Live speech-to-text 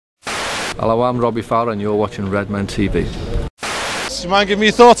Hello, I'm Robbie Fowler and you're watching Redmen TV. Do you mind giving me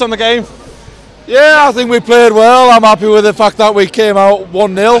your thoughts on the game? Yeah, I think we played well. I'm happy with the fact that we came out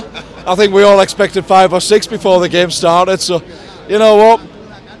 1-0. I think we all expected 5 or 6 before the game started, so you know what?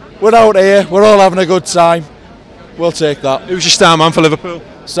 We're out here, we're all having a good time. We'll take that. Who's your star man for Liverpool?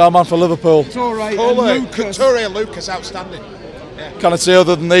 Star man for Liverpool. Toure and Lucas, outstanding. Yeah. Can I say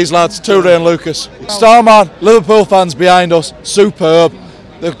other than these lads? Toure and Lucas. Star man, Liverpool fans behind us, superb.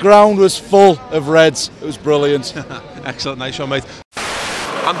 The ground was full of Reds. It was brilliant. Excellent, nice one, mate.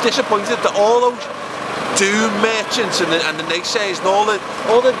 I'm disappointed that all those doom merchants and the naysayers and all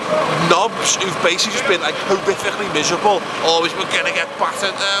the knobs who've basically just been like horrifically miserable, always we're gonna get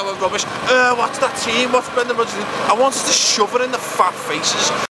battered, we're rubbish, what's that team, what's Brendan Rodgers doing? I wanted to shove it in the fat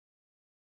faces.